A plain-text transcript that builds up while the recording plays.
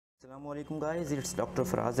Assalamualaikum guys, it's Dr.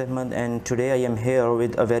 Faraz Ahmad and today I am here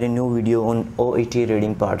with a very new video on OET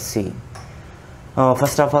reading part C.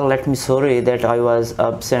 First of all, let me sorry that I was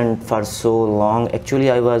absent for so long.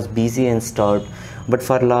 Actually I was busy and stuck, but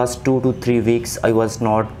for last 2 to 3 weeks I was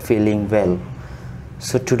not feeling well.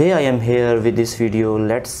 So today I am here with this video.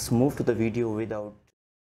 Let's move to the video without.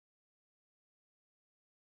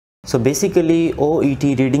 So basically OET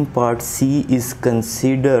reading part C is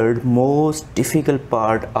considered most difficult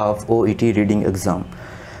part of OET reading exam,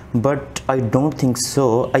 but I don't think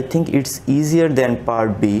so. I think it's easier than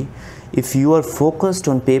part B if you are focused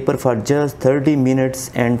on paper for just 30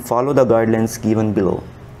 minutes and follow the guidelines given below.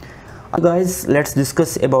 Guys, let's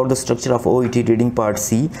discuss about the structure of OET reading part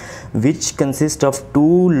C, which consists of 2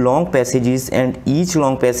 long passages, and each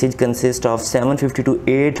long passage consists of 750 to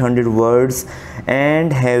 800 words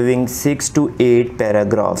and having 6 to 8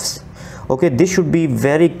 paragraphs. Okay, this should be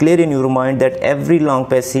very clear in your mind that every long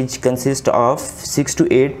passage consists of 6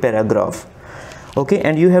 to 8 paragraphs. Okay,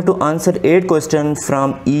 and you have to answer 8 questions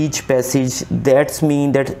from each passage. That's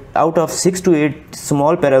mean that out of 6 to 8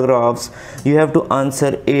 small paragraphs you have to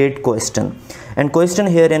answer 8 questions. And question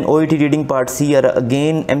here in OET reading part C are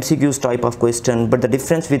again MCQs type of question, but the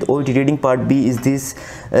difference with OET reading part B is this,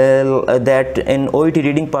 that in OET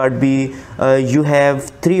reading part B you have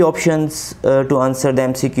 3 options to answer the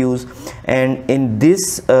MCQs, and in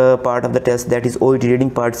this part of the test, that is OET reading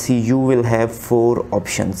part C, you will have 4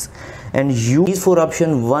 options. And these 4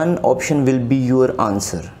 options, one option will be your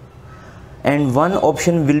answer and one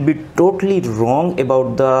option will be totally wrong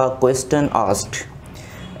about the question asked,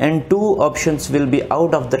 and 2 options will be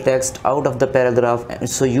out of the text, out of the paragraph.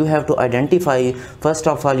 So you have to identify, first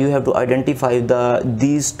of all you have to identify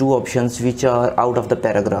these 2 options which are out of the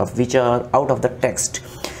paragraph, which are out of the text,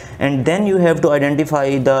 and then you have to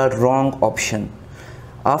identify the wrong option.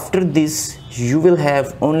 After this you will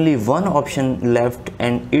have only one option left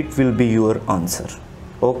and it will be your answer.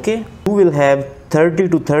 Okay, you will have 30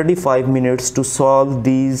 to 35 minutes to solve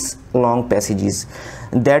these long passages.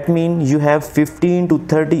 That means you have 15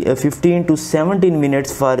 to 17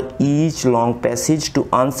 minutes for each long passage to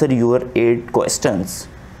answer your 8 questions.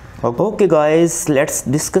 Okay guys, let's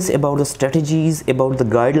discuss about the strategies, about the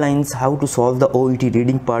guidelines, how to solve the OET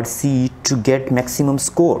reading part C to get maximum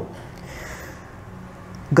score.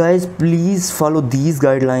 Guys, please follow these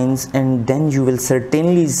guidelines and then you will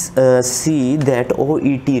certainly see that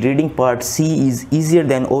OET reading part C is easier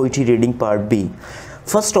than OET reading part B.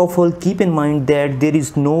 First of all, keep in mind that there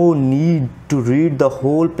is no need to read the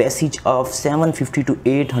whole passage of 750 to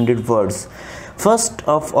 800 words. First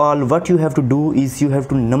of all, what you have to do is you have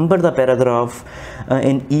to number the paragraph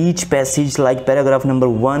in each passage, like paragraph number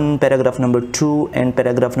 1, paragraph number 2 and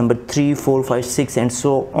paragraph number 3, 4, 5, 6 and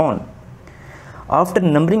so on. After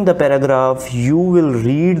numbering the paragraph, you will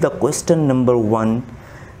read the question number 1,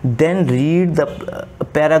 then read the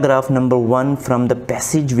paragraph number 1 from the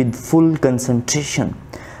passage with full concentration.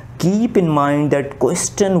 Keep in mind that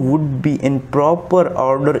question would be in proper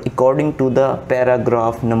order according to the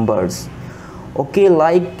paragraph numbers. Okay,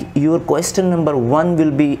 like your question number 1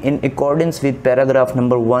 will be in accordance with paragraph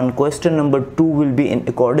number 1, question number 2 will be in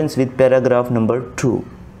accordance with paragraph number 2.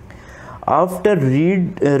 After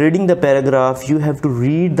reading the paragraph, you have to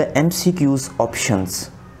read the MCQs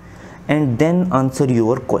options and then answer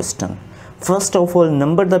your question. First of all,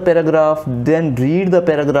 number the paragraph, then read the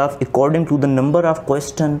paragraph according to the number of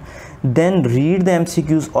question, then read the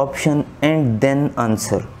MCQs option and then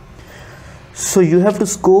answer. So you have to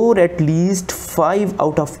score at least 5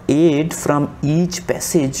 out of 8 from each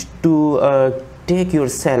passage to take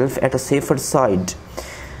yourself at a safer side.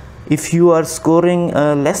 If you are scoring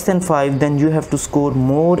less than 5, then you have to score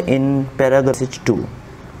more in paragraph 2.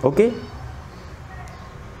 Okay,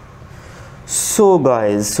 so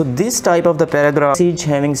guys, so this type of the paragraph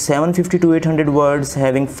having 750 to 800 words,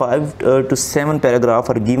 having 5 to 7 paragraphs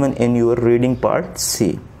are given in your reading part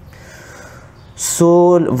C.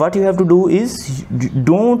 So what you have to do is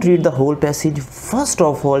don't read the whole passage. First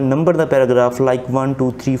of all, number the paragraph like 1,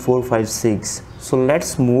 2, 3, 4, 5, 6. So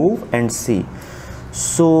let's move and see.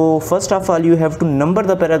 So first of all, you have to number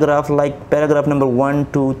the paragraph like paragraph number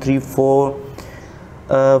 1, 2, 3, 4,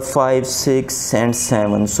 5, 6 and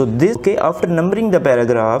 7. So this, okay, after numbering the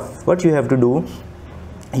paragraph, what you have to do,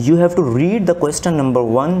 you have to read the question number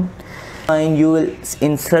 1 and you will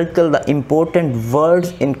encircle the important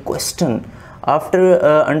words in question. After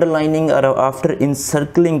underlining or after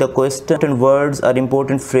encircling the question words or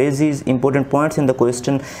important phrases, important points in the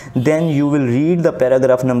question, then you will read the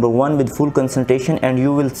paragraph number 1 with full concentration and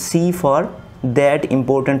you will see for that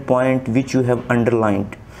important point which you have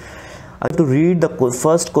underlined. I have to read the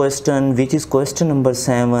first question, which is question number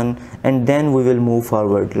 7, and then we will move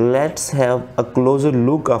forward. Let's have a closer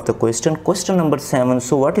look of the question. Question number 7.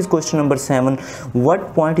 So what is question number 7?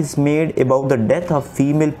 What point is made about the death of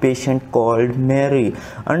female patient called Mary?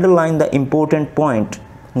 Underline the important point.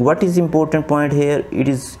 What is important point here? It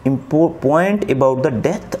is point about the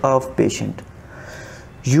death of patient.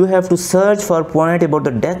 You have to search for point about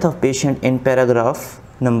the death of patient in paragraph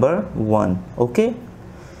number 1. Okay,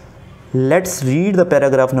 let's read the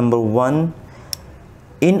paragraph number 1.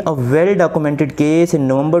 In a well-documented case in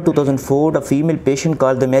November 2004, a female patient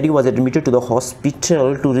called Mary was admitted to the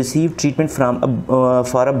hospital to receive treatment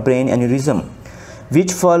for a brain aneurysm.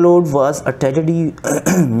 Which followed was a tragedy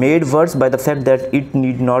made worse by the fact that it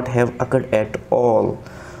need not have occurred at all.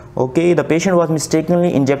 Okay, the patient was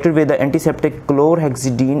mistakenly injected with the antiseptic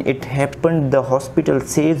chlorhexidine. It happened, the hospital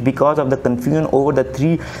says, because of the confusion over the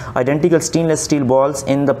 3 identical stainless steel balls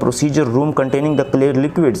in the procedure room containing the clear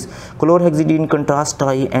liquids, chlorhexidine, contrast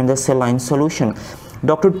dye, and the saline solution.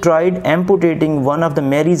 Doctor tried amputating one of the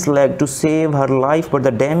Mary's leg to save her life, but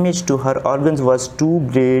the damage to her organs was too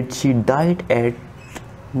great. She died at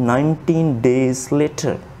 19 days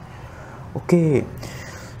later. Okay,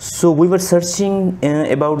 so we were searching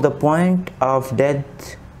about the point of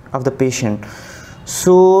death of the patient.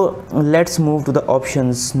 So let's move to the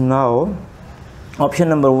options now. Option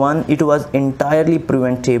number 1, it was entirely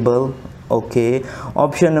preventable. Okay,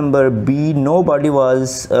 option number B, nobody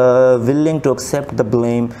was willing to accept the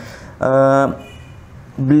blame.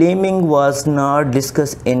 Blaming was not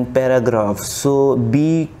discussed in paragraph, so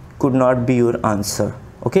B could not be your answer.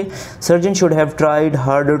 Okay, surgeon should have tried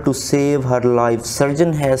harder to save her life.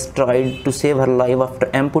 Surgeon has tried to save her life after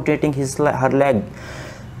amputating her leg.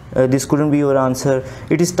 This couldn't be your answer.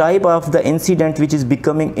 It is type of the incident which is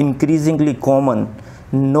becoming increasingly common.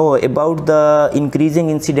 No, about the increasing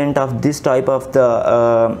incident of this type of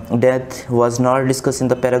the death was not discussed in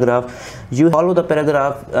the paragraph. You follow the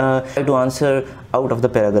paragraph, try to answer out of the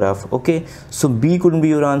paragraph. Okay, so B couldn't be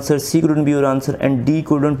your answer, C couldn't be your answer, and D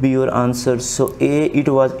couldn't be your answer. So A, it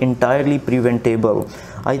was entirely preventable.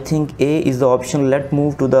 I think A is the option. Let's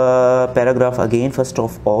move to the paragraph again. First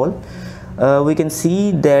of all, we can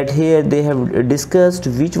see that here they have discussed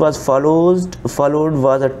which was followed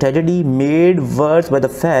was a tragedy made worse by the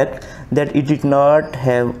fact that it did not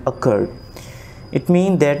have occurred. It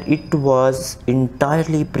means that it was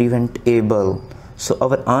entirely preventable. So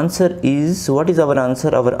our answer is, what is our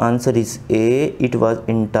answer? Our answer is A, it was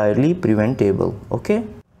entirely preventable.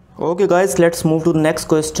 Okay, guys, let's move to the next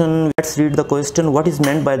question. Let's read the question. What is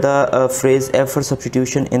meant by the phrase effort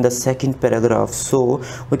substitution in the second paragraph? So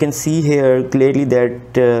we can see here clearly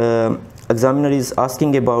that examiner is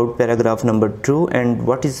asking about paragraph number 2 and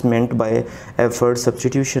what is meant by effort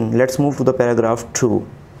substitution. Let's move to the paragraph 2.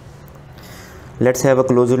 Let's have a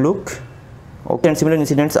closer look. Okay, and similar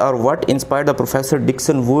incidents are what inspired the Professor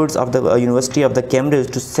Dixon Woods of the University of the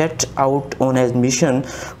Cambridge to set out on a mission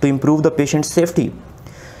to improve the patient's safety.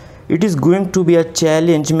 It is going to be a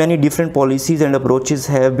challenge. Many different policies and approaches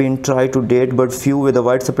have been tried to date, but few with a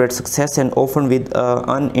widespread success and often with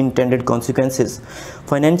unintended consequences.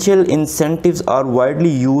 Financial incentives are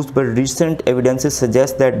widely used, but recent evidences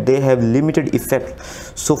suggest that they have limited effect.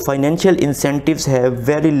 So financial incentives have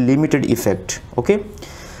very limited effect. Okay,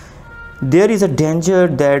 there is a danger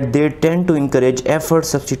that they tend to encourage effort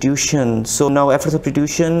substitution. So now effort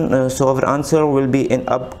substitution, so our answer will be in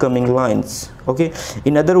upcoming lines. Okay,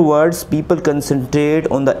 in other words, people concentrate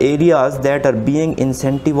on the areas that are being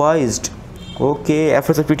incentivized. Okay,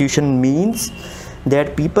 effort substitution means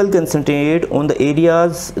that people concentrate on the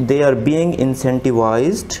areas they are being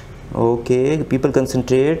incentivized. Okay, people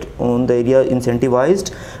concentrate on the area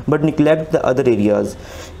incentivized but neglect the other areas.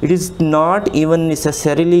 It is not even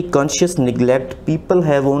necessarily conscious neglect. People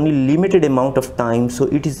have only limited amount of time, so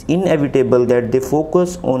it is inevitable that they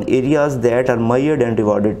focus on areas that are mired and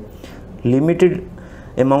rewarded. Limited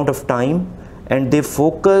amount of time, and they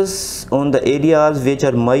focus on the areas which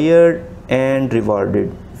are mired and rewarded,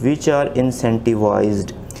 which are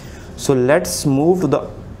incentivized. So let's move to the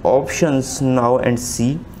options now and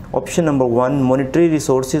see. Option number 1, monetary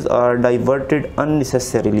resources are diverted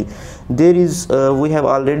unnecessarily. There is we have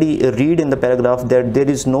already read in the paragraph that there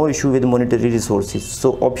is no issue with monetary resources.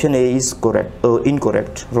 So option A is correct,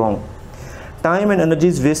 incorrect, wrong. Time and energy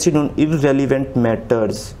is wasted on irrelevant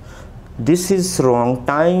matters. This is wrong.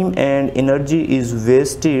 Time and energy is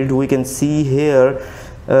wasted. We can see here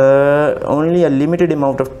only a limited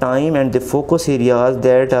amount of time, and they focus areas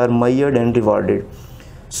that are mired and rewarded.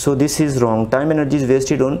 So this is wrong. Time and energy is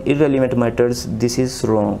wasted on irrelevant matters. This is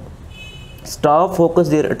wrong. Staff focus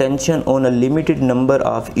their attention on a limited number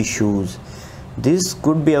of issues. This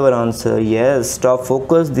could be our answer. Yes, staff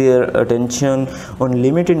focus their attention on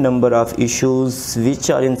limited number of issues which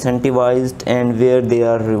are incentivized and where they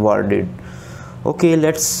are rewarded. Okay,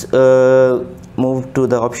 let's move to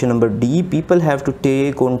the option number D. People have to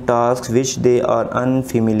take on tasks which they are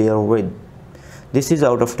unfamiliar with. This is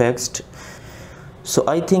out of text. So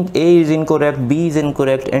I think A is incorrect, B is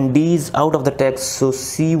incorrect, and D is out of the text. So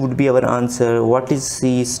C would be our answer. What is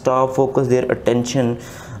C? Staff focus their attention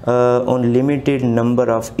on limited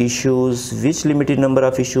number of issues. Which limited number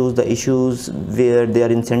of issues? The issues where they are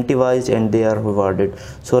incentivized and they are rewarded.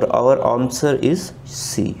 So our answer is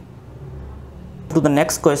C. To the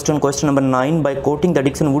next question, question number 9. By quoting the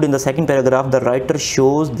Dixon Wood in the second paragraph, the writer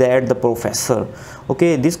shows that the professor.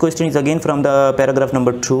 Okay, this question is again from the paragraph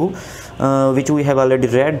number 2, which we have already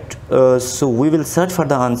read. So we will search for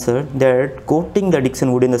the answer. That quoting the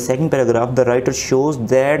Dixon Wood in the second paragraph, the writer shows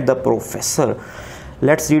that the professor.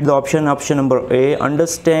 Let's read the option. Option number A.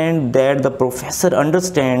 Understand that the professor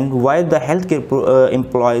understand why the healthcare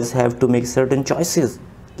employees have to make certain choices.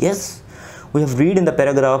 Yes, we have read in the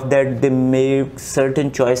paragraph that they make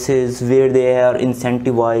certain choices where they are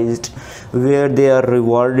incentivized, where they are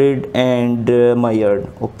rewarded and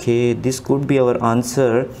mired. Okay, this could be our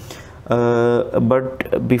answer.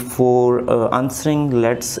 But before answering,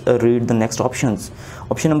 let's read the next options.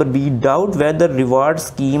 Option number B. Doubt whether reward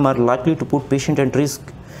scheme are likely to put patient at risk.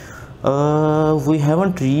 We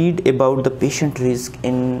haven't read about the patient risk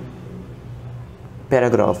in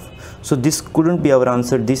paragraph, so this couldn't be our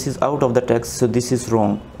answer. This is out of the text, so this is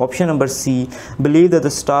wrong. Option number C. Believe that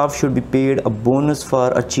the staff should be paid a bonus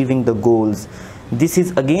for achieving the goals. This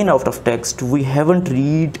is again out of text. We haven't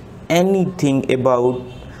read anything about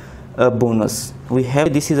a bonus. We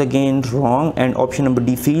have, this is again wrong. And option number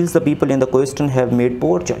D. Feels the people in the question have made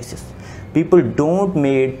poor choices. People don't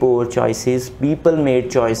made poor choices. People made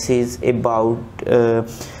choices about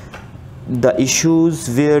the issues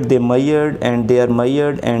where they mired and they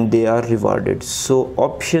are rewarded. So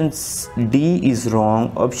option D is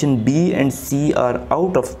wrong. Option B and C are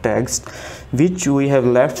out of text. Which we have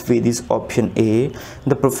left with is option A.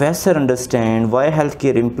 The professor understands why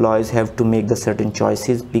healthcare employees have to make the certain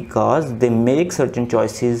choices, because they make certain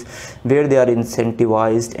choices where they are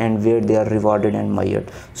incentivized and where they are rewarded and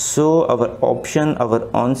mired. So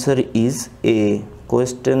our answer is A.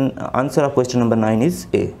 Answer of question number 9 is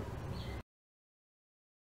A.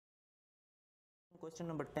 Question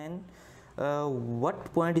number 10.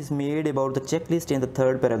 What point is made about the checklist in the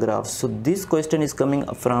third paragraph? So this question is coming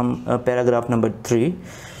from paragraph number 3.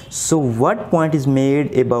 So what point is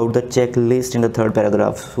made about the checklist in the third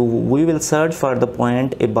paragraph? So we will search for the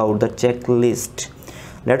point about the checklist.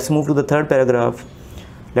 Let's move to the third paragraph.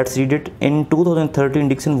 Let's read it. In 2013,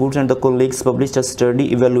 Dixon Woods and the colleagues published a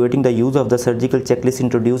study evaluating the use of the surgical checklist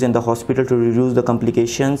introduced in the hospital to reduce the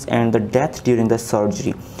complications and the death during the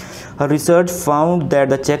surgery. Her research found that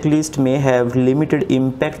the checklist may have limited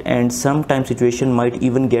impact and sometimes situation might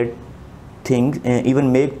even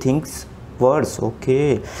make things worse.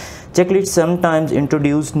 Okay. Checklists sometimes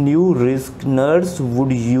introduce new risk. Nurse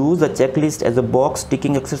would use a checklist as a box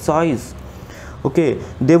ticking exercise. Okay,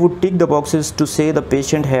 they would tick the boxes to say the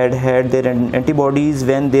patient had their antibodies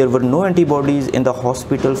when there were no antibodies in the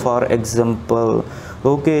hospital, for example.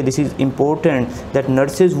 Okay, this is important, that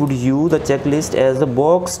nurses would use a checklist as a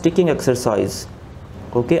box ticking exercise.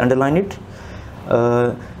 Okay, underline it.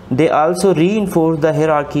 They also reinforce the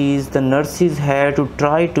hierarchies. The nurses had to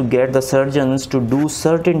try to get the surgeons to do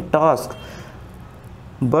certain tasks,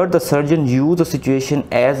 but the surgeon used the situation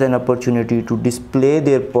as an opportunity to display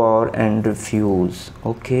their power and refuse.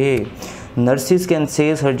 Okay, nurses can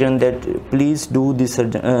say surgeon that please do this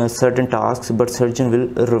certain tasks, but surgeon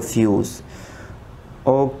will refuse.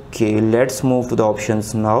 Okay, let's move to the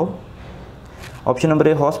options now. Option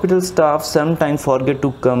number A. Hospital staff sometimes forget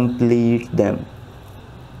to complete them.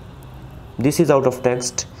 This is out of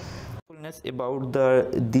text. About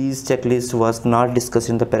these checklists was not discussed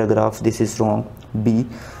in the paragraph. This is wrong. B.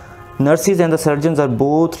 Nurses and the surgeons are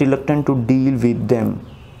both reluctant to deal with them.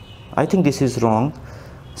 I think this is wrong.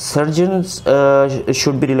 Surgeons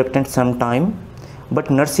should be reluctant sometime, but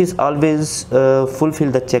nurses always fulfill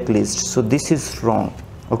the checklist. So this is wrong.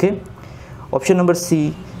 Okay. Option number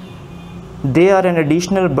C. They are an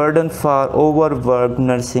additional burden for overworked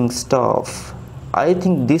nursing staff. I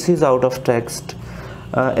think this is out of text.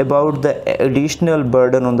 About the additional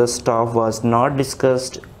burden on the staff was not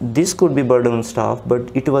discussed. This could be burden on staff,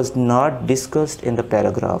 but it was not discussed in the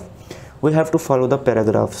paragraph. We have to follow the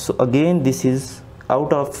paragraph. So again, this is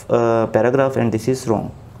out of paragraph and this is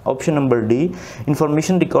wrong. Option number D,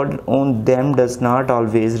 information recorded on them does not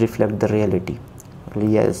always reflect the reality.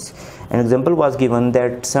 Yes, an example was given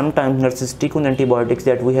that sometimes nurses stick on antibiotics,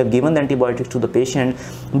 that we have given the antibiotics to the patient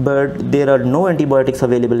but there are no antibiotics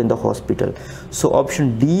available in the hospital. So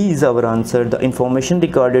option D is our answer. The information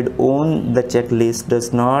recorded on the checklist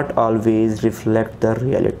does not always reflect the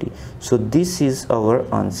reality. So this is our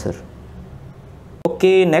answer.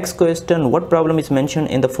 Okay, next question, what problem is mentioned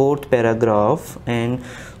in the fourth paragraph? And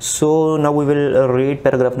so now we will read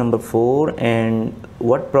paragraph number 4 and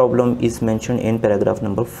what problem is mentioned in paragraph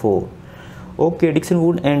number 4. Okay, Dixon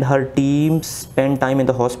Wood and her team spend time in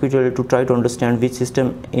the hospital to try to understand which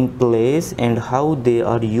system in place and how they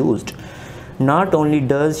are used. Not only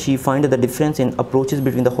does she find the difference in approaches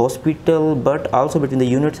between the hospital but also between the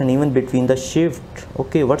units and even between the shift.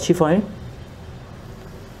 Okay, what she find?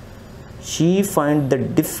 She finds the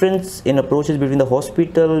difference in approaches between the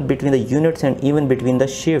hospital, between the units and even between the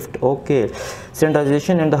shift. Okay,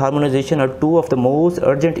 standardization and the harmonization are two of the most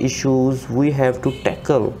urgent issues we have to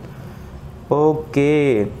tackle.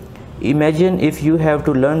 Okay, imagine if you have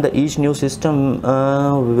to learn each new system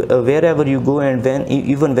wherever you go, and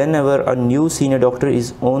even whenever a new senior doctor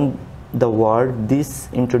is on the ward. This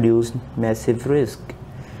introduces massive risk.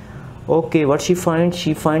 Okay, what she finds?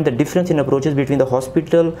 She finds the difference in approaches between the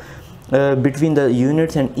hospital, between the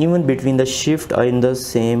units and even between the shift are in the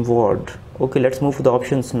same ward. Okay, let's move to the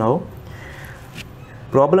options now.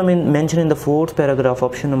 Problem mentioned in the fourth paragraph,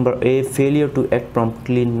 option number A, failure to act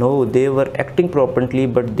promptly. No, they were acting promptly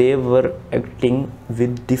but they were acting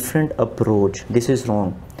with different approach. This is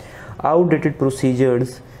wrong. Outdated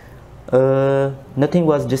procedures, nothing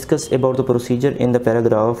was discussed about the procedure in the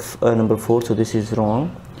paragraph number 4, so this is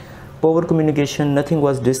wrong. Poor communication, nothing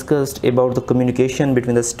was discussed about the communication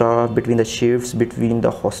between the staff, between the shifts, between the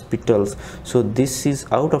hospitals, so this is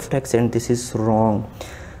out of text and this is wrong.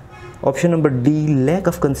 Option number D, lack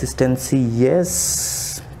of consistency.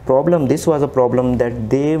 Yes, problem, this was a problem that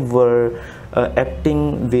they were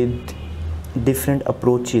acting with different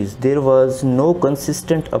approaches. There was no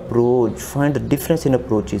consistent approach. Find the difference in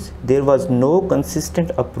approaches. There was no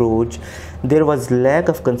consistent approach. There was lack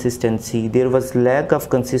of consistency. There was lack of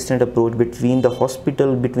consistent approach between the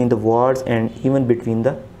hospital, between the wards and even between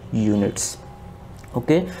the units.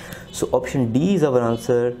 Okay, so option D is our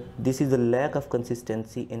answer. This is the lack of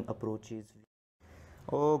consistency in approaches.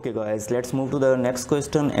 Okay guys, let's move to the next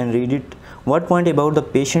question and read it. What point about the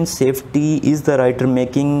patient safety is the writer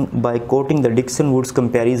making by quoting the Dixon Woods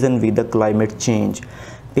comparison with the climate change?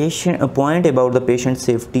 A point about the patient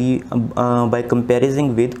safety by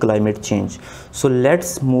comparison with climate change. So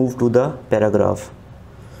let's move to the paragraph.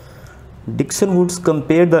 Dixon Woods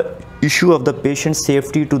compared the issue of the patient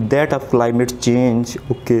safety to that of climate change.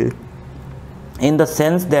 Okay, in the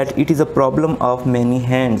sense that it is a problem of many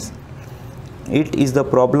hands. It is the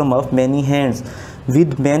problem of many hands,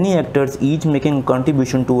 with many actors each making a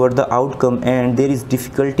contribution toward the outcome, and there is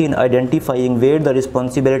difficulty in identifying where the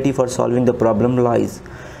responsibility for solving the problem lies.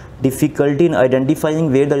 Difficulty in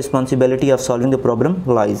identifying where the responsibility of solving the problem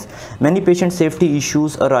lies. Many patient safety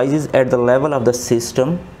issues arises at the level of the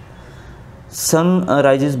system. Some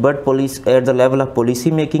arises at the level of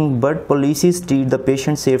policy making, but policies treat the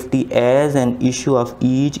patient safety as an issue of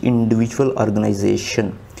each individual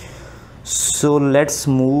organization. So let's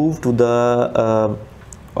move to the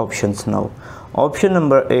options now. Option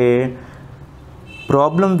number A,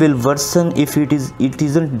 problem will worsen if it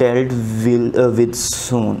isn't dealt with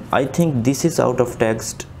soon. I think this is out of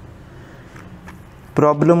text.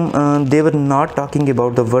 Problem, they were not talking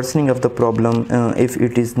about the worsening of the problem if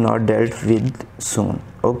it is not dealt with soon.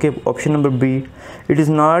 Okay, option number B, it is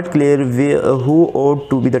not clear who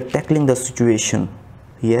ought to be tackling the situation.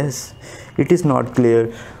 Yes, it is not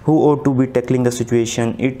clear who ought to be tackling the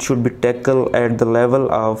situation. It should be tackled at the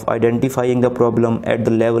level of identifying the problem, at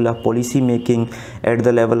the level of policy making, at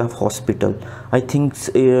the level of hospital. I think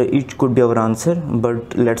it could be our answer,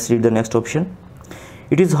 but let's read the next option.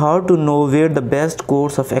 It is hard to know where the best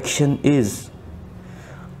course of action is.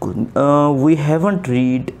 We haven't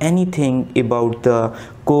read anything about the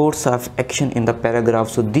course of action in the paragraph,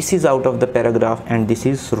 so this is out of the paragraph and this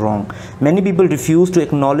is wrong. Many people refuse to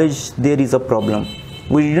acknowledge there is a problem.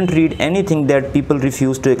 We didn't read anything that people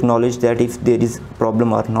refuse to acknowledge that if there is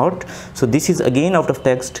problem or not, so this is again out of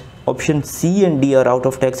text. Option C and D are out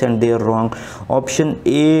of text and they are wrong. Option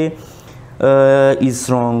A is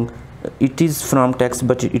wrong. It is from text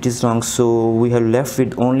but it is wrong, so we have left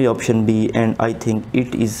with only option B, and I think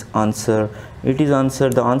it is answer.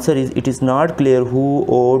 The answer is, it is not clear who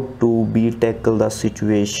ought to be tackle the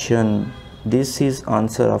situation. This is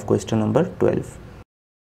answer of question number 12.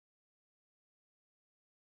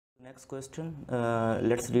 Next question,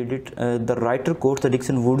 let's read it. The writer quotes the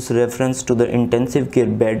Dixon Woods reference to the intensive care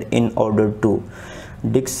bed in order to.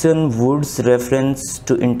 Dixon Woods reference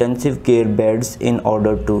to intensive care beds in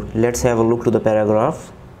order to. Let's have a look to the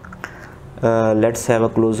paragraph. Let's have a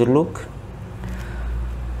closer look.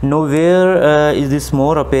 Nowhere is this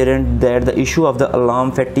more apparent that the issue of the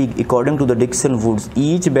alarm fatigue. According to the Dixon Woods,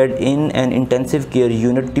 each bed in an intensive care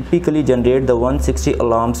unit typically generates the 160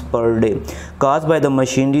 alarms per day caused by the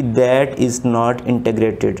machinery that is not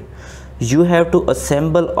integrated. You have to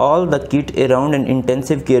assemble all the kit around an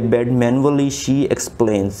intensive care bed manually, she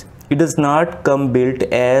explains. It does not come built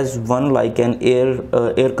as one like an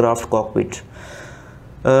aircraft cockpit.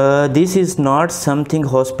 This is not something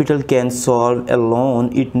hospital can solve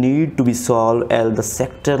alone. It need to be solved at the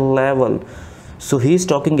sector level. So he's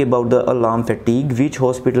talking about the alarm fatigue, which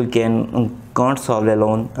hospital can't solve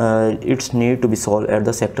alone. It's need to be solved at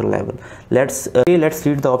the sector level. Let's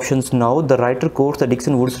read the options now. The writer quotes the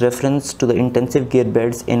Dixon Woods reference to the intensive care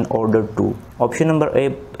beds in order to. Option number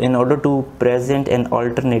A, in order to present an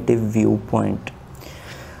alternative viewpoint.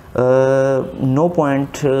 No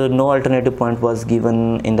alternative point was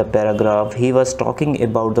given in the paragraph. He was talking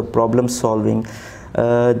about the problem solving,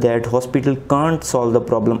 that hospital can't solve the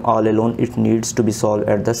problem all alone. It needs to be solved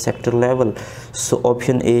at the sector level. So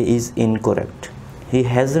option A is incorrect. He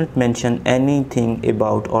hasn't mentioned anything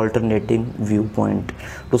about alternating viewpoint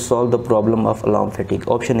to solve the problem of alarm fatigue.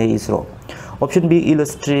 Option A is wrong. Option B,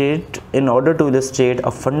 in order to illustrate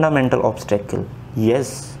a fundamental obstacle.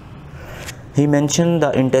 Yes, he mentioned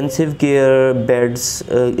the intensive care beds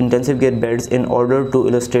in order to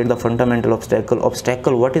illustrate the fundamental obstacle.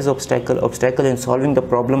 What is obstacle in solving the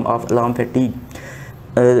problem of alarm fatigue?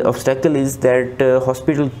 Obstacle is that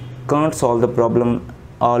hospital can't solve the problem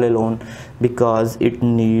all alone because it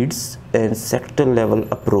needs a sector level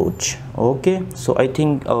approach. Okay, so I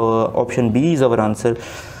think option B is our answer.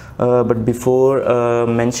 But before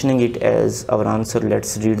mentioning it as our answer,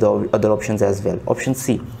 let's read the other options as well. Option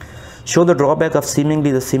C, show the drawback of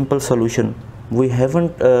seemingly the simple solution. We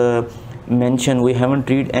haven't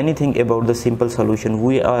read anything about the simple solution.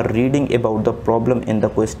 We are reading about the problem in the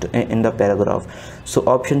question in the paragraph. So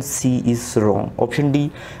option C is wrong. Option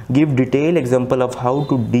D, give detailed example of how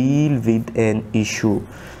to deal with an issue.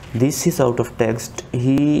 This is out of text.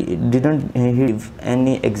 He didn't give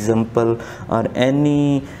any example or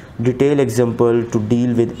any detailed example to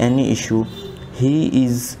deal with any issue. He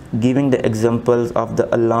is giving the examples of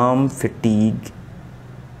the alarm fatigue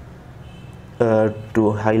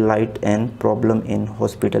to highlight an problem in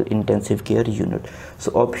hospital intensive care unit.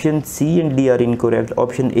 So option C and D are incorrect.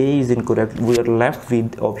 Option A is incorrect. We are left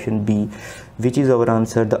with option B, which is our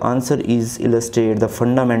answer. The answer is illustrate the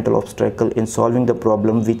fundamental obstacle in solving the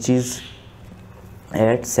problem, which is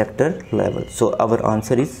at sector level. So our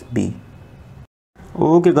answer is B.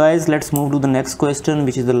 Okay guys, let's move to the next question,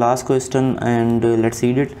 which is the last question, and let's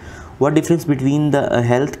read it. What difference between the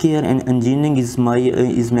healthcare and engineering is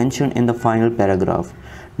mentioned in the final paragraph?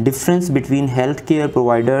 Difference between healthcare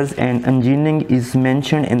providers and engineering is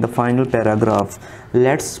mentioned in the final paragraph.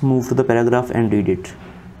 Let's move to the paragraph and read it.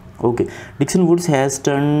 Okay, Dixon Woods has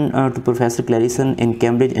turned to Professor Clarison in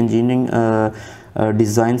Cambridge Engineering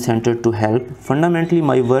Design Center to help. Fundamentally,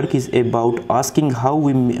 my work is about asking how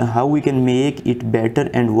we can make it better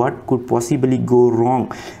and what could possibly go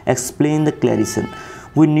wrong, explained the Clarison.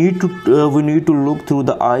 We need to look through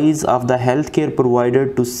the eyes of the healthcare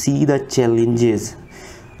provider to see the challenges.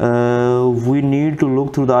 We need to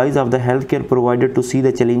look through the eyes of the healthcare provider to see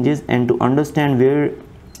the challenges and to understand where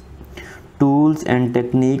tools and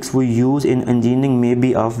techniques we use in engineering may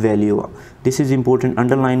be of value. This is important,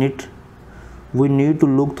 underline it. We need to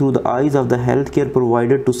look through the eyes of the healthcare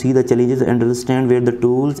provider to see the challenges and understand where the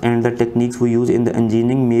tools and the techniques we use in the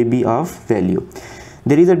engineering may be of value.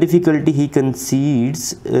 There is a difficulty, he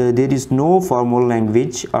concedes. There is no formal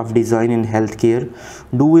language of design in healthcare.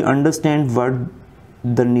 Do we understand what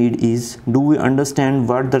the need is? Do we understand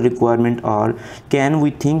what the requirements are? Can we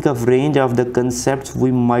think of range of the concepts we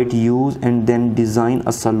might use and then design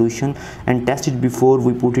a solution and test it before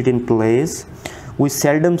we put it in place? We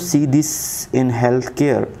seldom see this in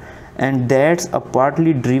healthcare, and that's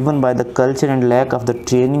partly driven by the culture and lack of the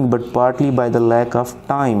training, but partly by the lack of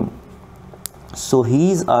time. So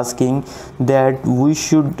he is asking that we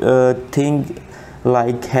should think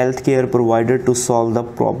like healthcare provider to solve the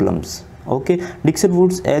problems. Okay, Dixon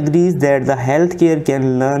Woods agrees that the healthcare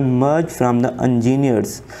can learn much from the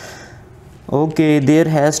engineers. Okay, there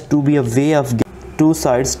has to be a way of getting two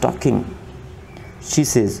sides talking, she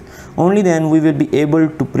says. Only then we will be able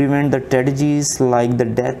to prevent the tragedies like the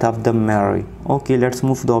death of the Mary. Okay, let's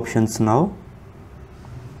move to the options now.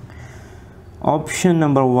 Option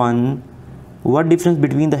number 1, what difference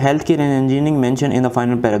between the healthcare and engineering mentioned in the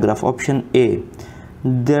final paragraph? Option A,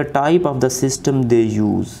 the type of the system they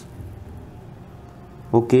use.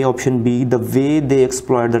 Okay, option B, the way they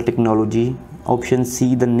exploit the technology. Option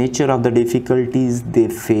C, the nature of the difficulties they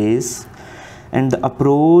face, and the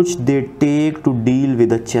approach they take to deal with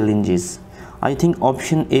the challenges. I think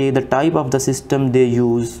option A, the type of the system they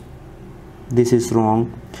use, this is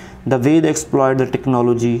wrong. The way they exploit the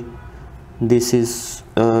technology, this is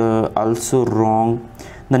also wrong.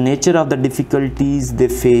 The nature of the difficulties they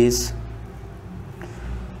face,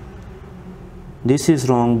 this is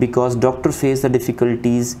wrong, because doctors face the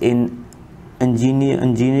difficulties in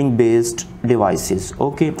engineering based devices.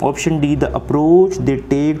 Okay, option D, the approach they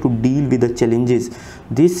take to deal with the challenges,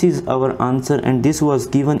 this is our answer, and this was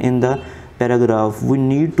given in the paragraph. We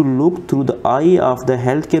need to look through the eye of the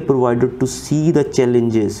healthcare provider to see the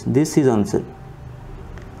challenges. This is answer.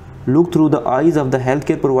 Look through the eyes of the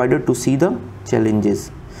healthcare provider to see the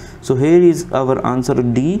challenges. So here is our answer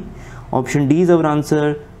D. Option D is our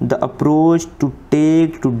answer, the approach to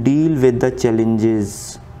take to deal with the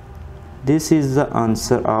challenges. This is the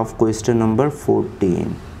answer of question number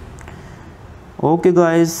 14. Okay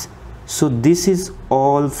guys, so this is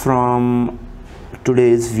all from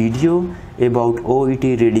today's video about OET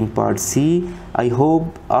reading part C. I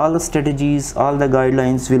hope all the strategies, all the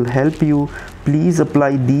guidelines will help you. Please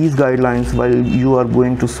apply these guidelines while you are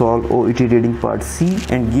going to solve OET reading part C,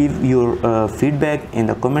 and give your feedback in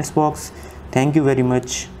the comments box. Thank you very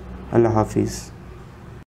much. Allah Hafiz.